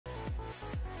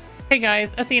Hey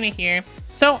guys, Athena here.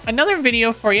 So another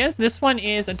video for you. This one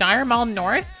is a Diremaul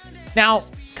North. Now,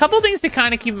 a couple things to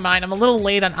kind of keep in mind. I'm a little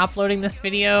late on uploading this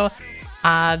video.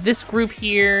 This group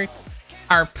here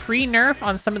are pre-nerf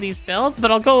on some of these builds,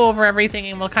 but I'll go over everything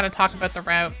and we'll kind of talk about the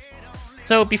route.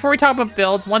 So before we talk about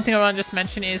builds, one thing I want to just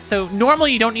mention is, so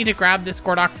normally you don't need to grab this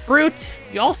Gordok Brute.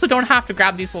 You also don't have to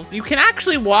grab these wolves. You can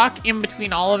actually walk in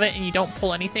between all of it and you don't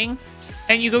pull anything.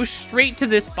 And you go straight to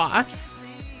this boss.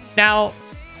 Now,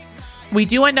 we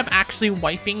do end up actually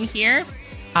wiping here.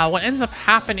 What ends up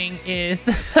happening is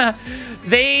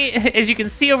they, as you can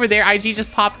see over there, IG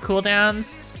just popped cooldowns.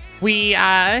 We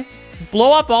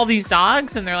blow up all these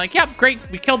dogs and they're like, yep, great,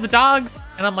 we killed the dogs.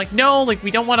 And I'm like, no, like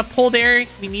we don't want to pull there.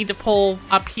 We need to pull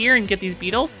up here and get these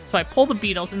beetles. So I pull the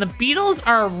beetles, and the beetles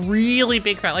are a really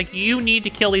big threat. Like, you need to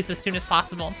kill these as soon as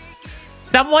possible.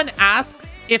 Someone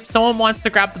asks if someone wants to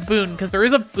grab the boon, because there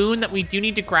is a boon that we do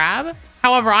need to grab.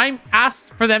 However, I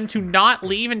asked for them to not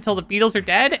leave until the beetles are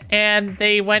dead, and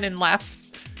they went and left.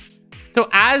 So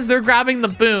as they're grabbing the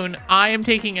boon, I am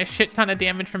taking a shit ton of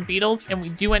damage from beetles, and we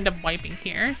do end up wiping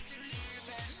here.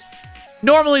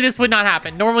 Normally, this would not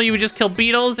happen. Normally, you would just kill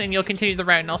beetles, and you'll continue the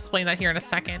route, and I'll explain that here in a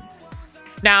second.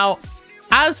 Now,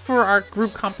 as for our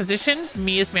group composition,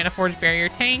 me is Mana Forge Barrier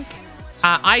Tank.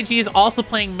 IG is also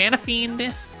playing Mana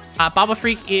Fiend. Baba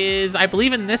Freak is, I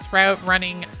believe in this route,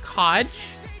 running Kodge.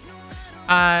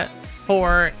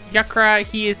 For Yukra,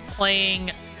 he is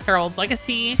playing Herald's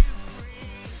Legacy.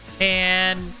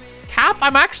 And Cap,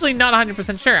 I'm actually not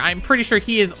 100% sure. I'm pretty sure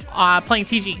he is playing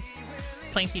TG.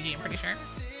 I'm pretty sure.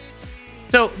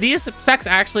 So these specs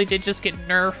actually did just get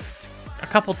nerfed a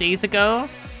couple days ago.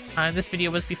 This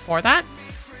video was before that.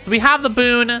 So we have the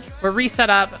boon. We're reset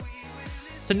up.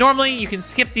 So normally you can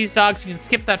skip these dogs. You can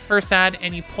skip that first ad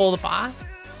and you pull the boss.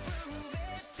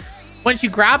 Once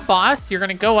you grab boss, you're going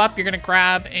to go up. You're going to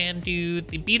grab and do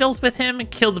the beetles with him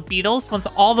and kill the beetles. Once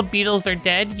all the beetles are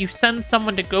dead, you send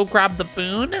someone to go grab the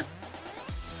boon.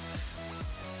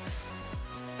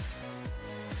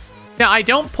 Now, I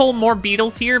don't pull more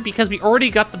beetles here because we already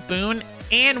got the boon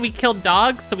and we killed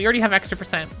dogs, so we already have extra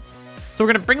 %. So we're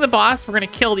going to bring the boss. We're going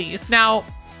to kill these. Now,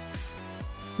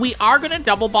 we are going to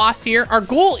double boss here. Our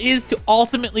goal is to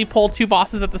ultimately pull 2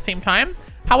 bosses at the same time.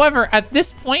 However, at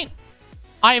this point,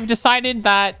 I have decided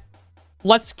that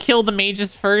let's kill the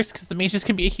mages first, because the mages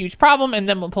can be a huge problem, and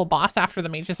then we'll pull boss after the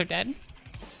mages are dead.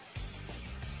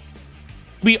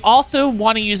 We also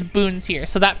want to use boons here.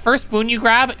 So that first boon you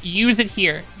grab, use it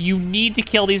here. You need to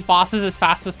kill these bosses as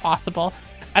fast as possible,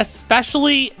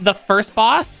 especially the first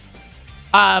boss.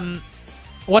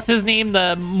 What's his name?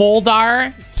 The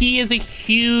Moldar. He is a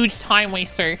huge time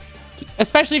waster,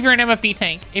 especially if you're an MFB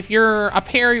tank. If you're a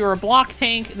parry or a block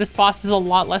tank, this boss is a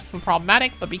lot less of a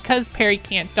problematic, but because parry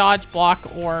can't dodge, block,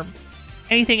 or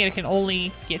anything, and it can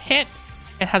only get hit,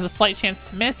 it has a slight chance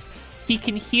to miss, he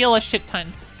can heal a shit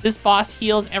ton. This boss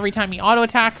heals every time he auto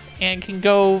attacks and can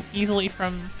go easily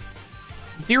from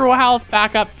 0 health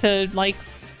back up to like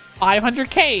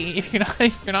 500k if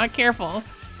you're not careful.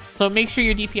 So make sure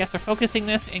your DPS are focusing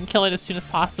this and kill it as soon as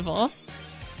possible.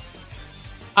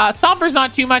 Stomper's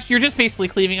not too much. You're just basically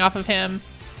cleaving off of him.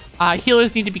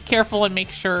 Healers need to be careful and make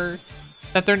sure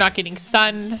that they're not getting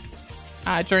stunned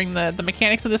during the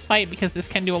mechanics of this fight, because this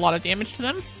can do a lot of damage to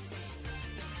them.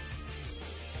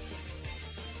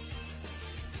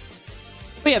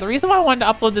 But yeah, the reason why I wanted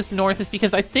to upload this North is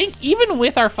because I think even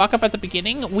with our fuck up at the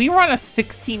beginning, we were on a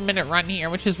 16-minute run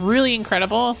here, which is really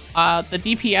incredible. The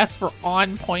DPS were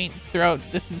on point throughout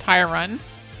this entire run.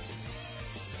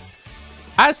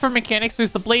 As for mechanics,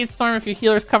 there's the Blade Storm. If your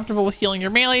healer is comfortable with healing your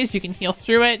melees, you can heal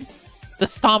through it. The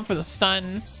Stomp for the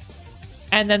stun.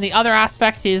 And then the other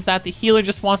aspect is that the healer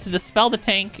just wants to dispel the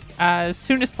tank as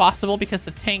soon as possible, because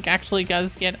the tank actually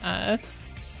does get a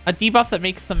debuff that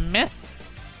makes them miss.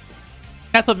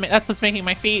 That's what's making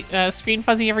my screen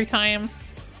fuzzy every time.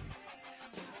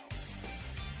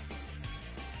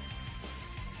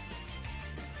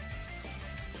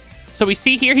 So we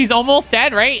see here he's almost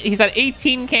dead, right? He's at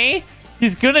 18k.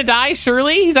 He's gonna die,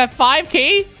 surely. He's at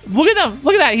 5k. Look at him.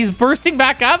 Look at that. He's bursting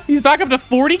back up. He's back up to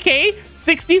 40k.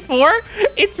 64.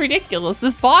 It's ridiculous.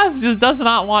 This boss just does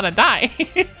not want to die.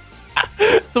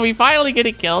 So we finally get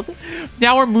it killed.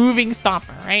 Now we're moving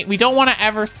Stomper, right? We don't want to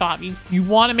ever stop. You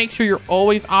want to make sure you're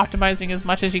always optimizing as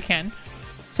much as you can.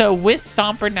 So with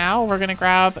Stomper now, we're going to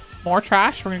grab more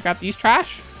trash. We're going to grab these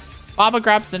trash. Baba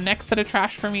grabs the next set of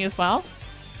trash for me as well.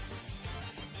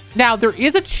 Now, there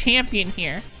is a champion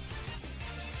here.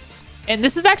 And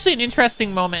this is actually an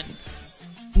interesting moment.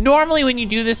 Normally, when you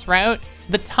do this route,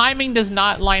 the timing does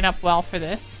not line up well for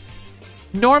this.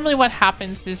 normally what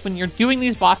happens is when you're doing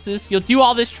these bosses, you'll do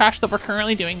all this trash that we're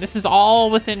currently doing. This is all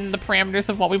within the parameters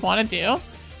of what we want to do.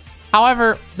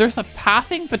 However, there's a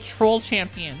pathing patrol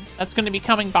champion that's going to be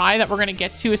coming by that we're going to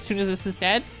get to as soon as this is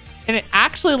dead. And it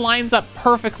actually lines up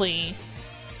perfectly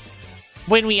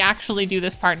when we actually do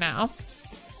this part now,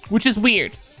 which is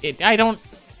weird. I don't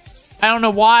know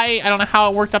why. I don't know how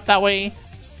it worked up that way,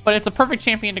 but it's a perfect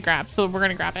champion to grab. So we're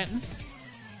going to grab it.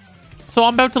 So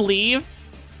I'm about to leave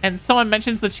and someone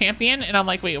mentions the champion and I'm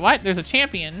like, wait, what? There's a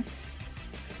champion.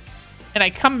 And I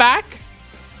come back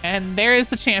and there is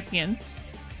the champion.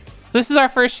 This is our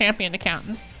first champion to count.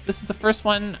 This is the first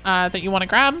one that you want to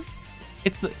grab.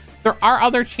 There are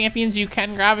other champions you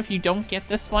can grab if you don't get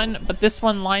this one, but this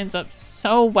one lines up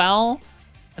so well.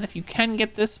 And if you can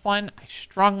get this one, I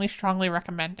strongly, strongly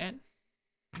recommend it.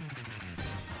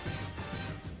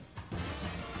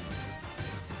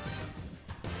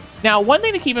 Now, one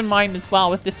thing to keep in mind as well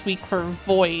with this week for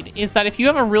Void is that if you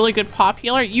have a really good pop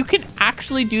healer, you can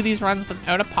actually do these runs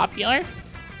without a pop healer.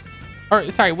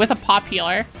 Or, sorry, with a pop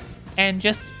healer. And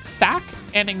just stack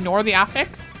and ignore the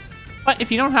affix. But if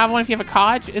you don't have one, if you have a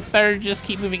Codge, it's better to just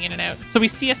keep moving in and out. So we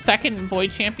see a second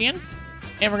Void champion.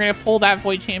 And we're going to pull that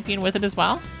Void champion with it as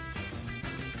well.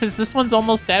 Since this one's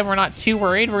almost dead, we're not too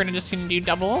worried. We're just going to do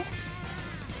double.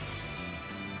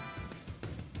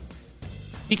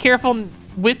 Be careful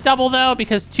with double, though,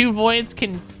 because 2 Voids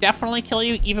can definitely kill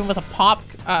you, even with a pop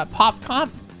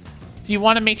comp. So you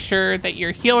want to make sure that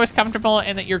your healer is comfortable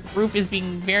and that your group is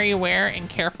being very aware and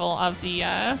careful of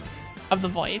the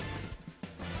Voids.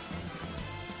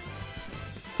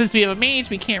 Since we have a mage,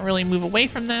 we can't really move away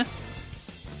from this.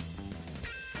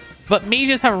 But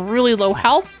mages have really low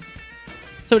health,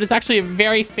 so it is actually a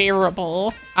very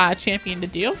favorable champion to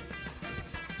do.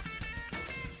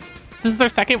 So this is our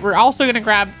second. We're also going to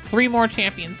grab 3 more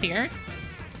champions here.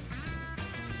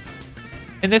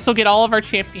 And this will get all of our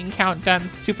champion count done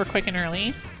super quick and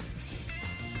early.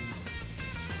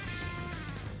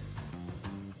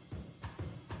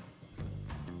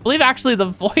 I believe actually the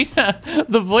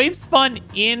Void spun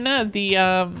in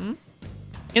the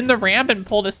ramp and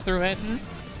pulled us through it.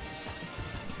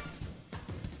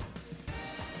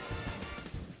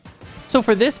 So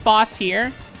for this boss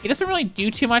here, he doesn't really do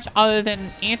too much other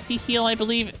than anti-heal, I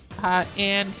believe.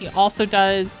 And he also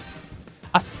does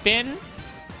a spin.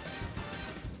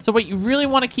 So what you really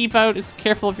want to keep out is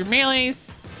careful of your melees.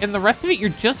 And the rest of it, you're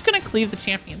just going to cleave the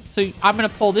champion. So I'm going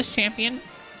to pull this champion.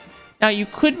 Now you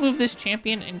could move this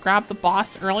champion and grab the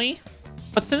boss early.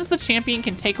 But since the champion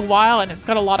can take a while and it's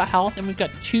got a lot of health and we've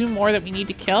got 2 more that we need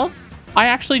to kill, I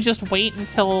actually just wait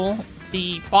until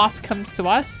the boss comes to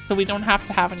us so we don't have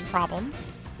to have any problems.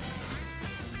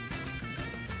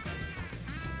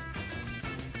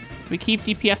 We keep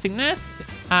DPSing this.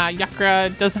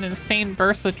 Yakra does an insane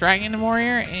burst with Dragon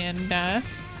Warrior and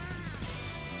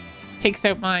takes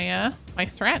out my my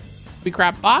threat. We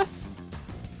grab boss.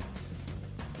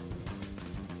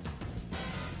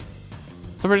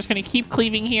 So we're just going to keep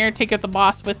cleaving here, take out the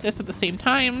boss with this at the same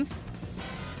time.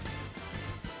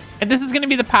 And this is going to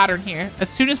be the pattern here. As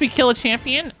soon as we kill a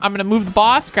champion, I'm going to move the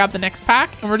boss, grab the next pack,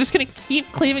 and we're just going to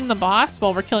keep cleaving the boss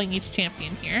while we're killing each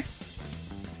champion here.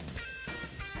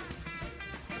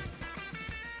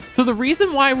 So the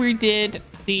reason why we did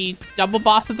the double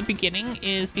boss at the beginning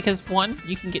is because 1,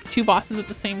 you can get 2 bosses at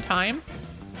the same time,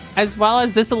 as well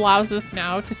as this allows us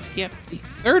now to skip the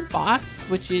 3rd boss,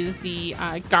 which is the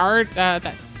guard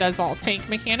that does all tank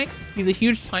mechanics. He's a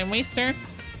huge time waster,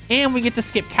 and we get to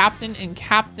skip Captain, and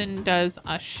Captain does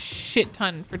a shit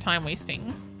ton for time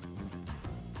wasting.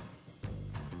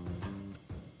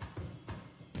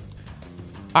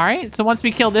 Alright, so once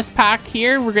we kill this pack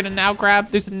here, we're going to now grab...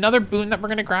 There's another boon that we're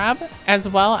going to grab, as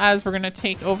well as we're going to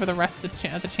take over the rest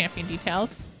of the champion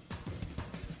details.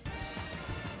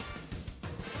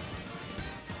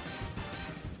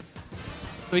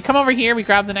 So we come over here, we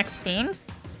grab the next boon.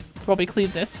 While we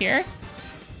cleave this here.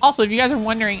 Also, if you guys are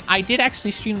wondering, I did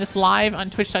actually stream this live on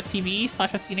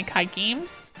twitch.tv/Athena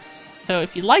Games. So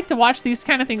if you'd like to watch these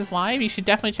kind of things live, you should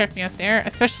definitely check me out there.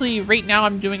 Especially right now,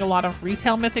 I'm doing a lot of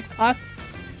retail Mythic Plus.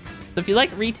 So if you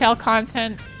like retail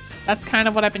content, that's kind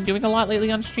of what I've been doing a lot lately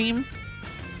on stream.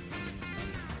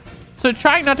 So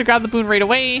trying not to grab the boon right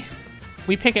away,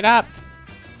 we pick it up.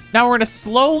 Now we're going to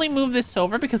slowly move this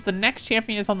over because the next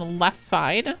champion is on the left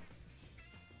side.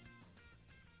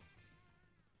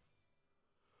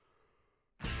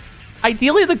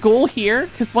 Ideally, the goal here,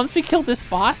 because once we kill this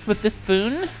boss with this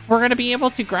boon, we're going to be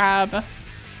able to grab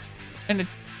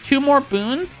 2 more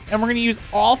boons, and we're going to use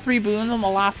all 3 boons on the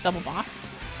last double boss.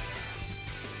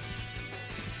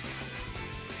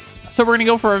 So we're going to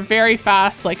go for a very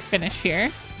fast, finish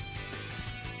here.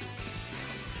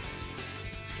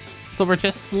 So we're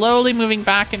just slowly moving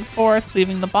back and forth,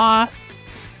 cleaving the boss,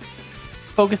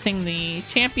 focusing the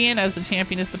champion, as the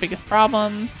champion is the biggest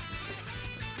problem.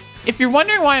 If you're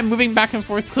wondering why I'm moving back and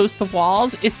forth close to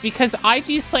walls, it's because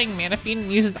IG's playing Mana Fiend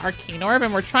and uses Arcane Orb,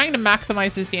 and we're trying to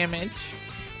maximize his damage.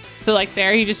 So like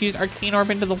there, he just used Arcane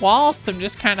Orb into the wall, so I'm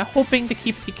just kind of hoping to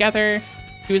keep it together,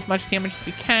 do as much damage as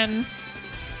we can.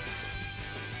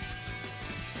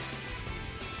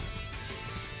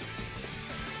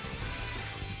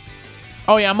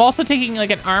 Oh yeah, I'm also taking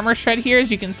like an armor shred here,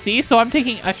 as you can see, so I'm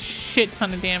taking a shit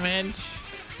ton of damage.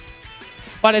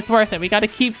 But it's worth it. We gotta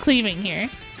keep cleaving here.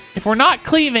 If we're not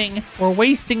cleaving, we're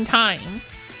wasting time.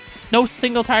 No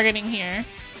single targeting here.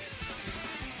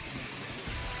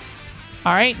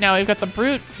 Alright, now we've got the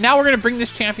brute. Now we're gonna bring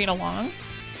this champion along.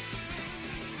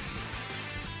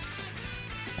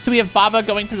 So we have Baba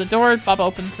going to the door. Baba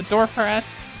opens the door for us.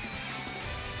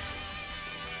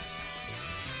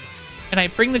 And I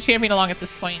bring the champion along at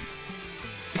this point,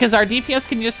 because our DPS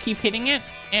can just keep hitting it,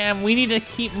 and we need to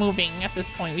keep moving at this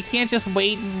point. We can't just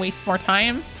wait and waste more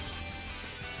time,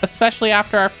 especially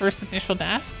after our first initial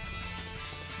death.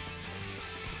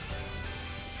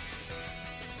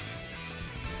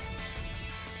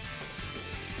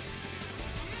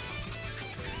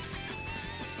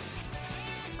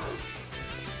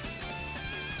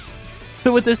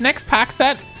 So with this next pack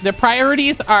set, the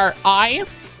priorities are Eye,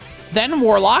 then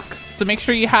Warlock. So make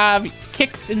sure you have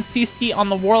kicks and CC on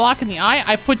the Warlock and the Eye.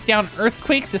 I put down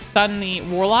Earthquake to stun the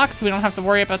Warlock, so we don't have to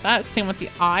worry about that. Same with the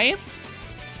Eye.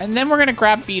 And then we're going to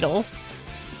grab Beetles.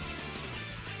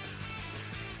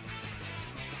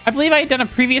 I believe I had done a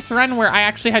previous run where I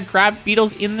actually had grabbed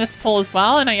Beetles in this pull as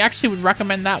well, and I actually would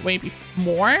recommend that way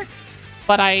more.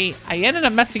 But I ended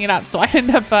up messing it up, so I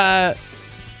ended up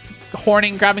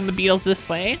grabbing the Beetles this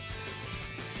way.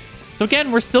 So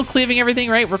again, we're still cleaving everything,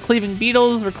 right? We're cleaving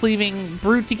Beetles, we're cleaving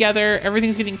Brute together,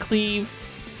 everything's getting cleaved.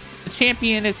 The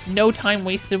champion is no time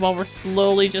wasted while we're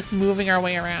slowly just moving our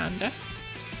way around.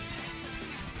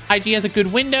 IG has a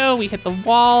good window, we hit the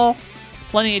wall,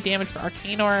 plenty of damage for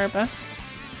Arcane Orb.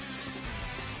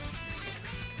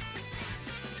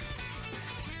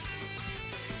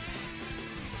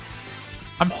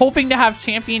 I'm hoping to have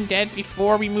champion dead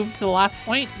before we move to the last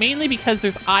point, mainly because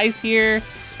there's eyes here,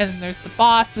 and then there's the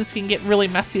boss. This can get really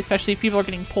messy, especially if people are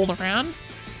getting pulled around.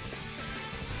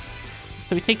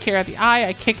 So we take care of the eye,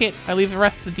 I kick it, I leave the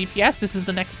rest of the DPS. This is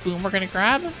the next boon we're going to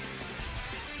grab.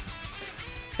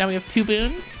 Now we have 2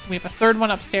 boons. We have a third one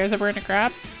upstairs that we're going to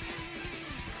grab.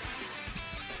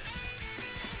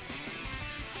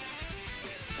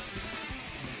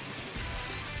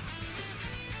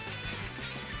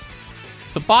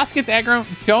 So boss gets aggro.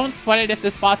 Don't sweat it if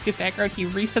this boss gets aggroed. He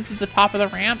resets at the top of the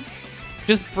ramp.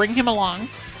 Just bring him along.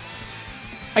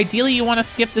 Ideally, you want to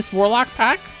skip this Warlock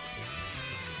pack.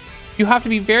 You have to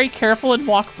be very careful and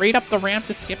walk right up the ramp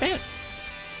to skip it.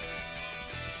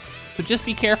 So just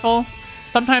be careful.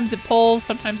 Sometimes it pulls,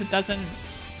 sometimes it doesn't.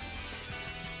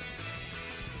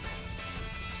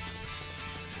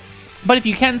 But if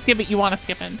you can skip it, you want to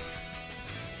skip it.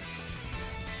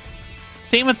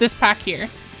 Same with this pack here.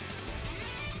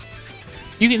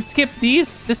 You can skip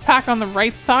this pack on the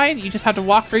right side. You just have to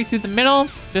walk right through the middle.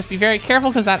 Just be very careful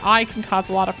because that eye can cause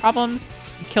a lot of problems.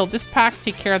 You kill this pack,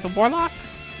 take care of the Warlock.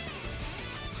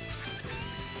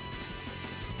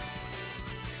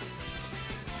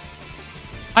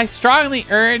 I strongly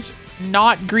urge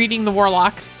not greeting the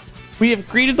Warlocks. We have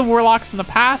greeted the Warlocks in the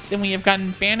past and we have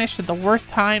gotten banished at the worst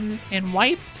times and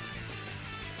wiped.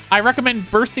 I recommend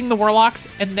bursting the Warlocks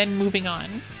and then moving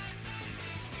on.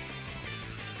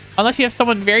 Unless you have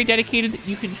someone very dedicated that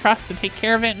you can trust to take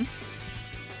care of it,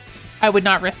 I would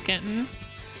not risk it.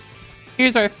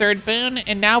 Here's our third boon,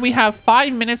 and now we have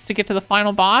 5 minutes to get to the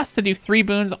final boss to do 3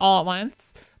 boons all at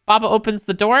once. Baba opens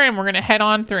the door and we're going to head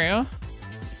on through.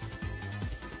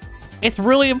 It's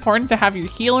really important to have your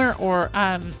healer or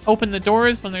open the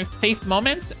doors when there's safe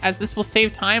moments, as this will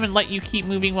save time and let you keep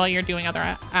moving while you're doing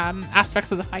other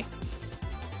aspects of the fights.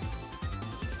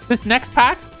 This next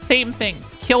pack, same thing.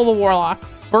 Kill the Warlock.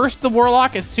 Burst the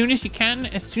Warlock as soon as you can.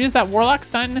 As soon as that Warlock's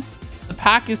done, the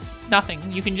pack is nothing.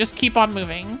 You can just keep on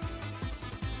moving.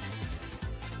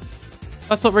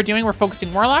 That's what we're doing. We're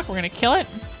focusing Warlock. We're going to kill it.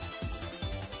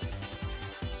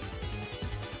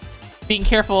 Being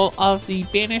careful of the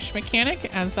banish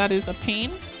mechanic, as that is a pain.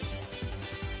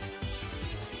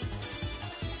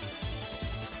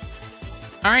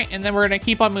 Alright, and then we're going to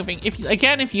keep on moving. If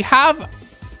you have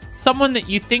someone that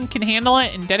you think can handle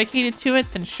it and dedicated to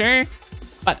it, then sure.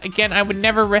 But again, I would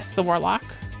never risk the Warlock.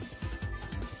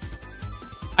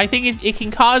 I think it can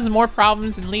cause more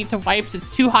problems and lead to wipes. It's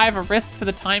too high of a risk for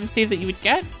the time save that you would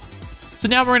get. So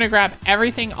now we're gonna grab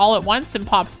everything all at once and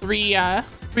pop three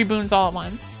boons all at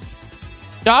once.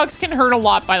 Dogs can hurt a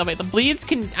lot, by the way. The bleeds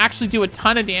can actually do a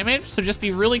ton of damage, so just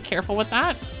be really careful with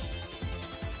that.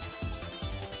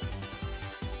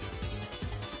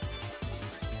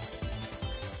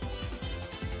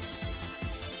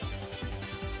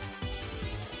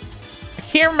 I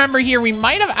can't remember here. We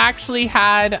might have actually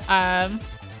had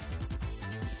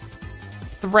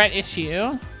threat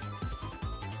issue.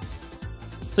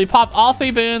 So we pop all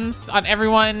 3 boons on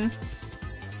everyone.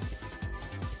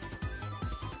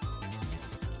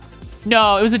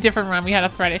 No, it was a different run. We had a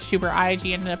threat issue where IG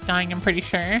ended up dying, I'm pretty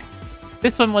sure.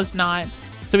 This one was not.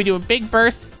 So we do a big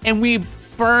burst and we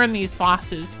burn these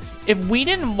bosses. If we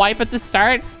didn't wipe at the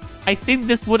start, I think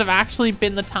this would have actually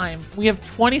been the time. We have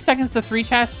 20 seconds to 3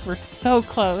 chests. We're so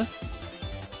close.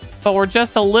 But we're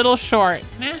just a little short.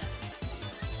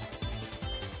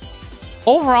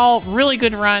 Overall, really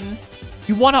good run.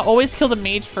 You want to always kill the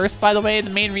mage first, by the way. The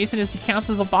main reason is he counts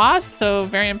as a boss, so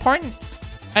very important.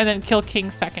 And then kill king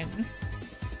second.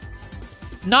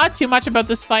 Not too much about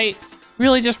this fight.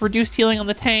 Really just reduced healing on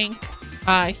the tank.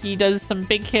 He does some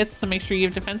big hits, so make sure you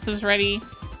have defensives ready.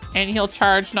 And he'll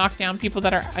charge, knock down people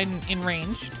that are in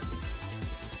range.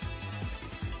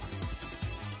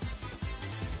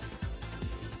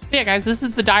 But yeah, guys, this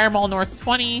is the Diremaul North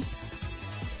 20.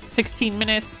 16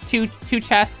 minutes, two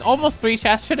chests, almost 3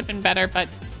 chests. Should have been better, but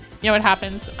you know what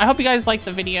happens. I hope you guys liked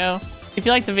the video. If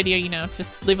you like the video, you know,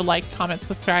 just leave a like, comment,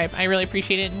 subscribe. I really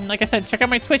appreciate it. And like I said, check out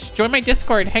my Twitch, join my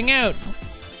Discord, hang out.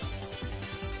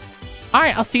 All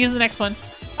right, I'll see you in the next one.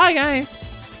 Bye, guys.